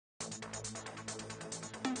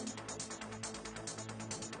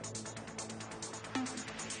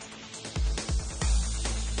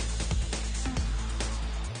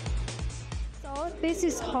This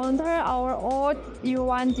is Hunter, our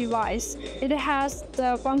all-in-one device. It has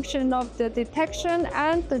the function of the detection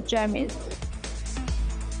and the jamming.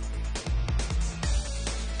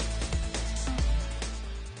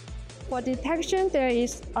 For detection, there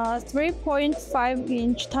is a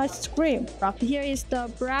 3.5-inch touchscreen. Here is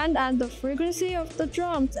the brand and the frequency of the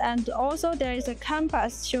drums, and also there is a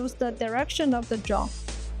compass shows the direction of the drum.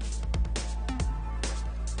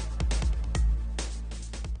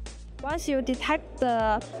 Once you detect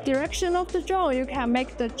the direction of the drum, you can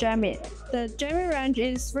make the jamming. The jamming range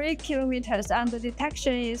is 3 kilometers and the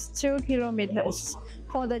detection is 2 kilometers.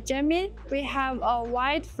 For the jamming, we have a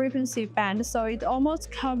wide frequency band, so it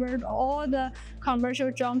almost covered all the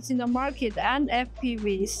commercial drums in the market and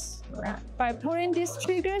FPVs. By pulling these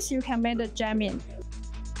triggers, you can make the jamming.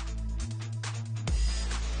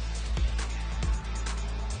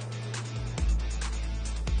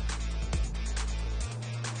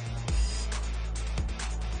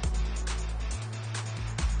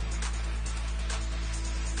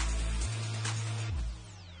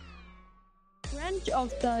 Range of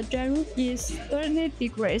the drum is 30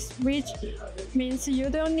 degrees, which means you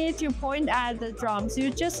don't need to point at the drums. You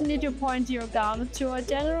just need to point your gun to a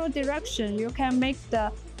general direction. You can make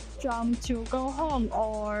the drum to go home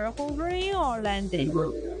or hovering or landing.